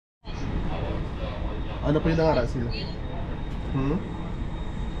Ano pa yung nangara sila? Hmm?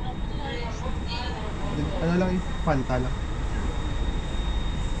 Ano lang eh, Fanta lang.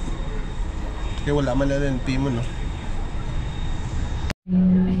 Kaya wala man lang NP mo, no?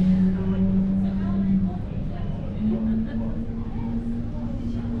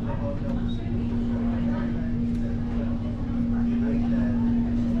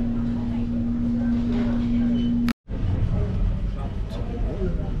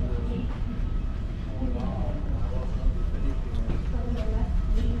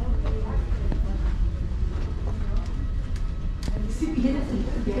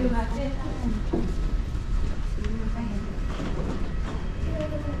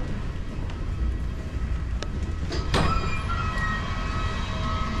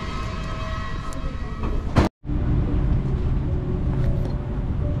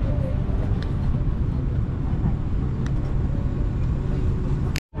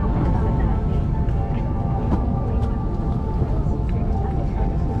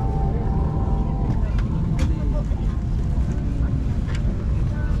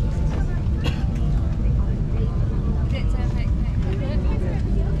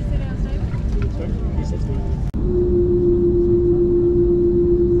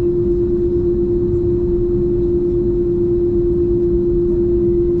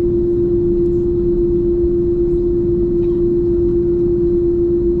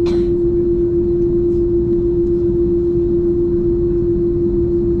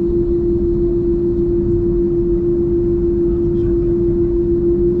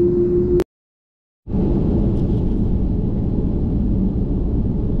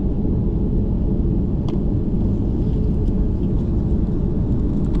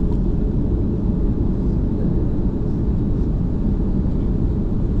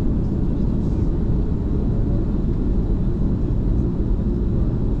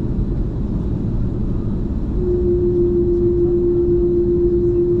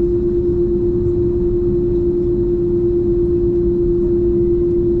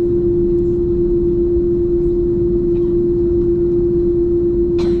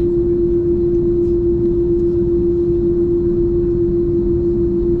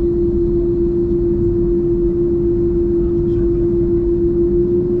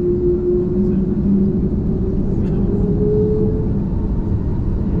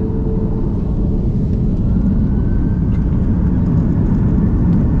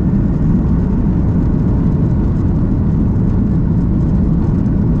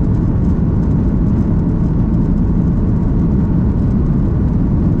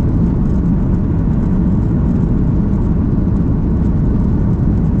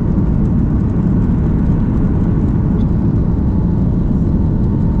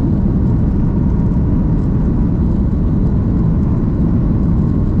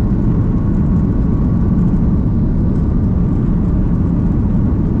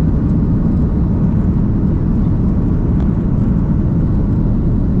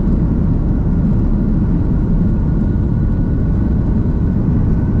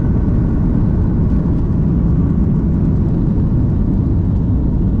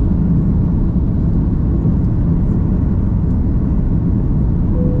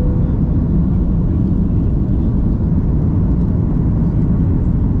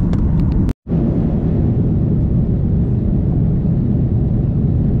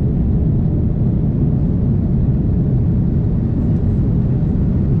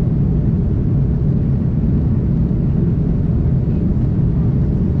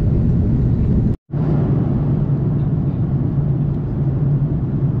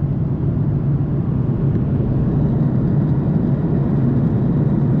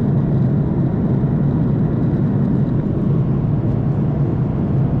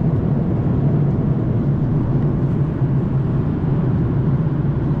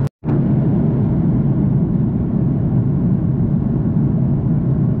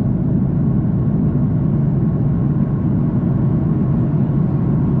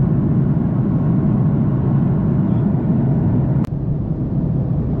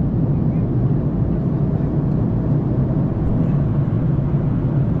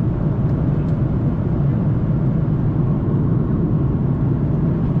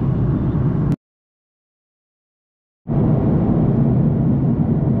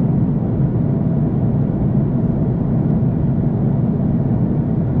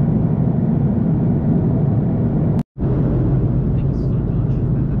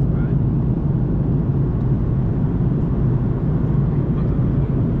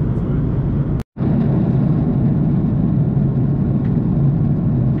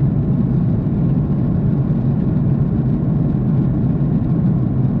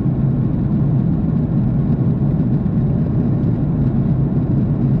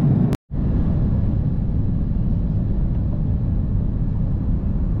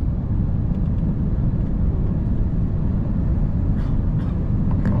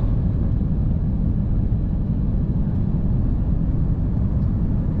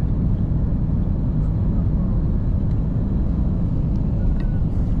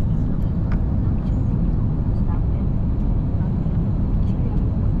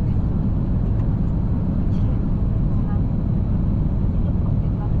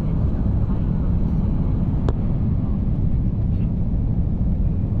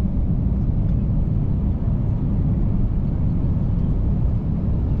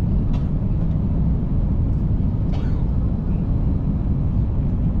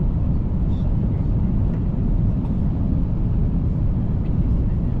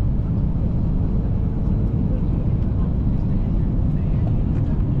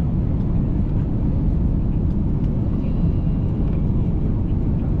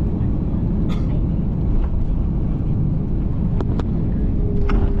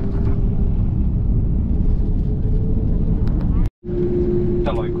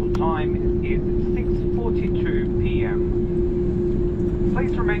 The local time is 6:42 p.m.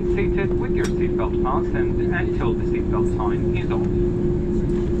 Please remain seated with your seatbelt fastened until the seatbelt sign is off.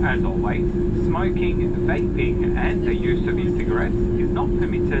 As always, smoking, vaping and the use of e-cigarettes is not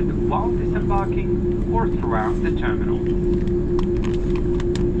permitted while disembarking or throughout the terminal.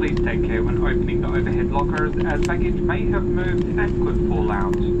 Please take care when opening the overhead lockers as baggage may have moved and could fall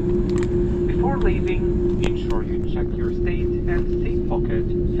out. Before leaving, ensure you check your seat and seat pocket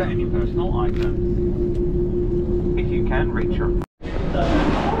for any personal items. If you can reach your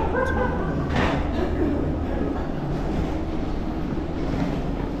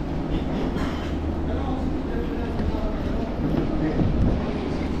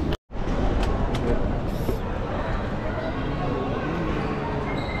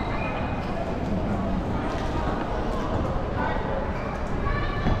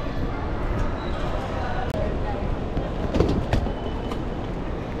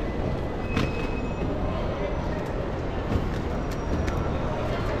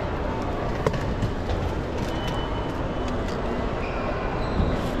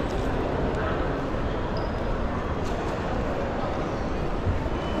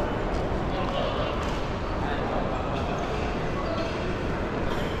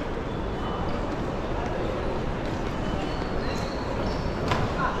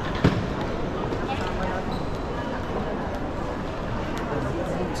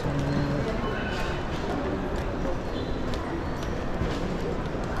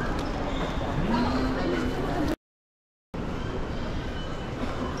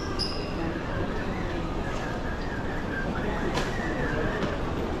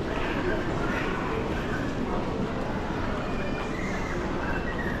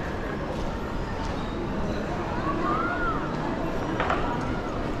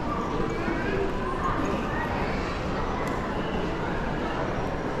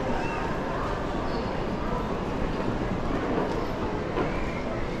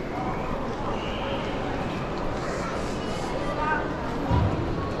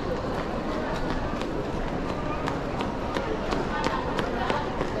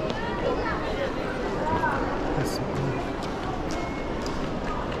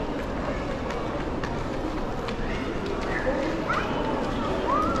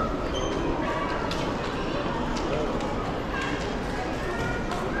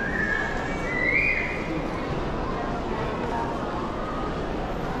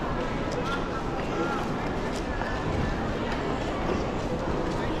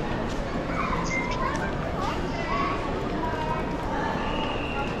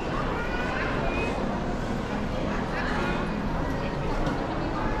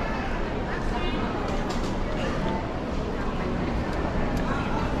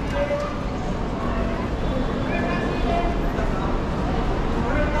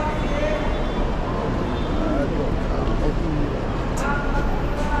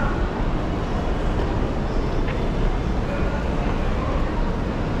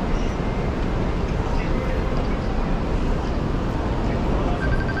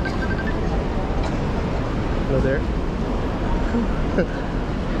there.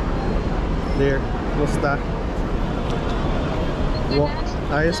 There, musta?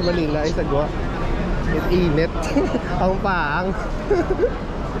 Ayos sa Manila ay sagwa. Init. Ang paang.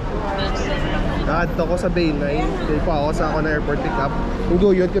 Nakadto ko sa Bay 9. Hindi pa ako sa ako na airport pick up. Kung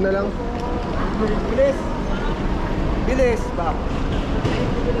guyod ko na lang. Bilis! Bilis ba?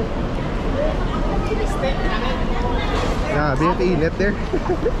 Grabe, init there.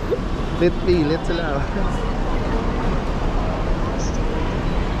 Pilit sila.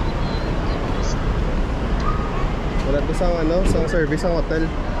 Wala to sa sa service ang hotel.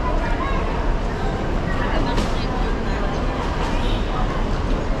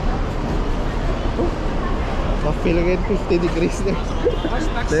 Feeling it 50 degrees there.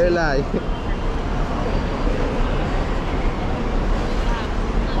 There lie.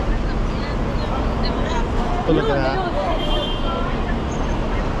 Tulog ka na.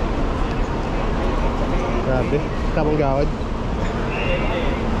 Grabe, tamang gawad.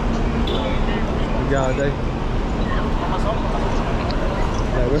 Gawad ay.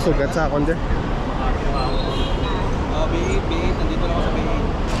 Ay, sugat sa akon there. B8, nandito lang ako sa B8.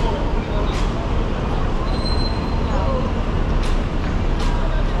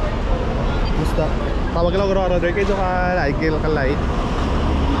 Musta? Tawag lang ko order kayo ka like ka light.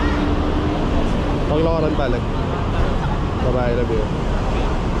 Paglawaran palag. Babae na biyo.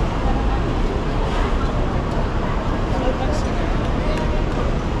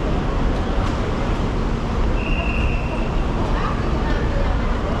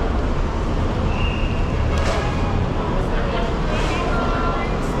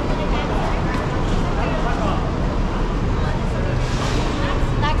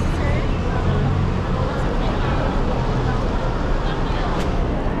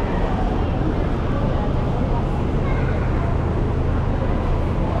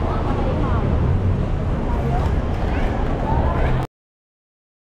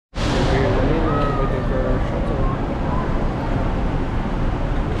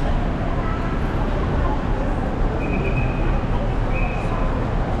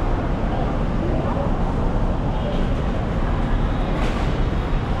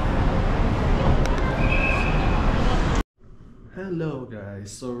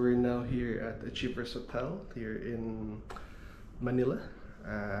 guys, so we're now here at Achievers Hotel here in Manila,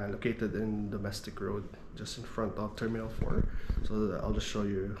 located in Domestic Road, just in front of Terminal 4. So I'll just show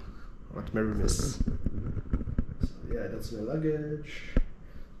you what my room is. So yeah, that's my luggage,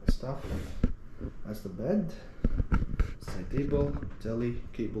 my stuff. That's the bed, side table, telly,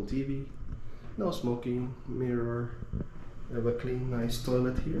 cable TV, no smoking, mirror. I have a clean, nice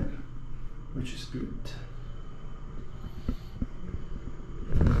toilet here, which is good.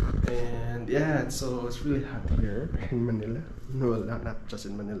 And yeah, so it's really hot here in Manila. No, not just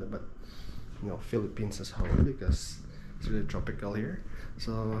in Manila, but Philippines as a whole, because it's really tropical here.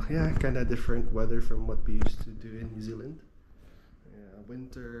 So yeah, kind of different weather from what we used to do in New Zealand. Yeah,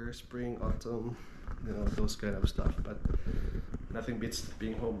 winter, spring, autumn, those kind of stuff. But nothing beats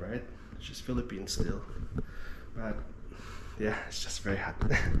being home, right? It's just Philippines still. But yeah, it's just very hot.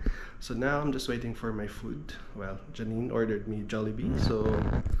 So now I'm just waiting for my food. Well, Janine ordered me Jollibee, so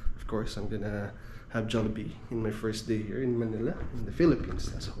of course I'm gonna have Jollibee in my first day here in Manila, in the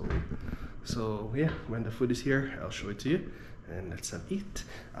Philippines as a whole. So yeah, when the food is here, I'll show it to you, and let's eat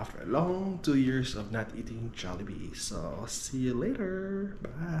after a long 2 years of not eating Jollibee. So see you later.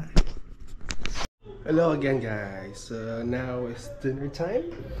 Bye. Hello again, guys. Now it's dinner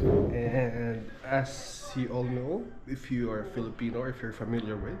time, and as you all know, if you are Filipino or if you're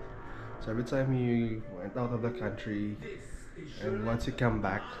familiar with, so every time you went out of the country and once you come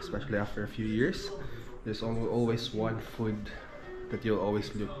back, especially after a few years, there's always one food that you'll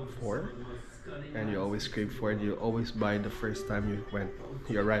always look for and you always crave for, and you always buy the first time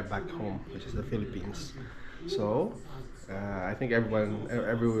you arrive back home, which is the Philippines. So I think everywhere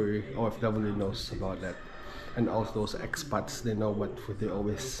OFW knows about that, and also those expats, they know what food they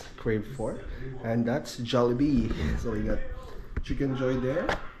always crave for, and that's Jollibee. So we got chicken joy there,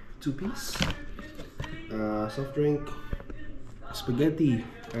 2-piece, soft drink, spaghetti,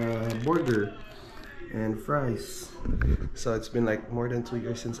 burger, and fries. So it's been like more than 2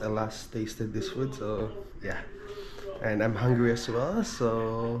 years since I last tasted this food, so yeah, and I'm hungry as well,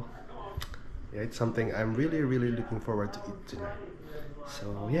 so yeah, it's something I'm really looking forward to eat tonight.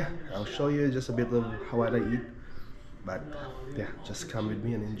 So yeah, I'll show you just a bit of how I eat, but yeah, just come with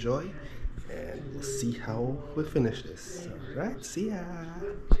me and enjoy, and we'll see how we finish this. Alright, see ya!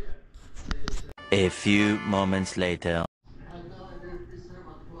 A few moments later.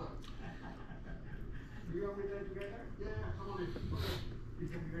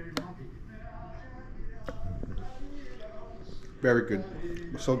 Very good.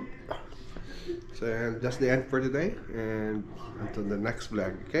 So that's the end for today, and until the next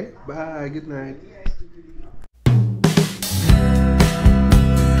vlog. Okay, bye, good night.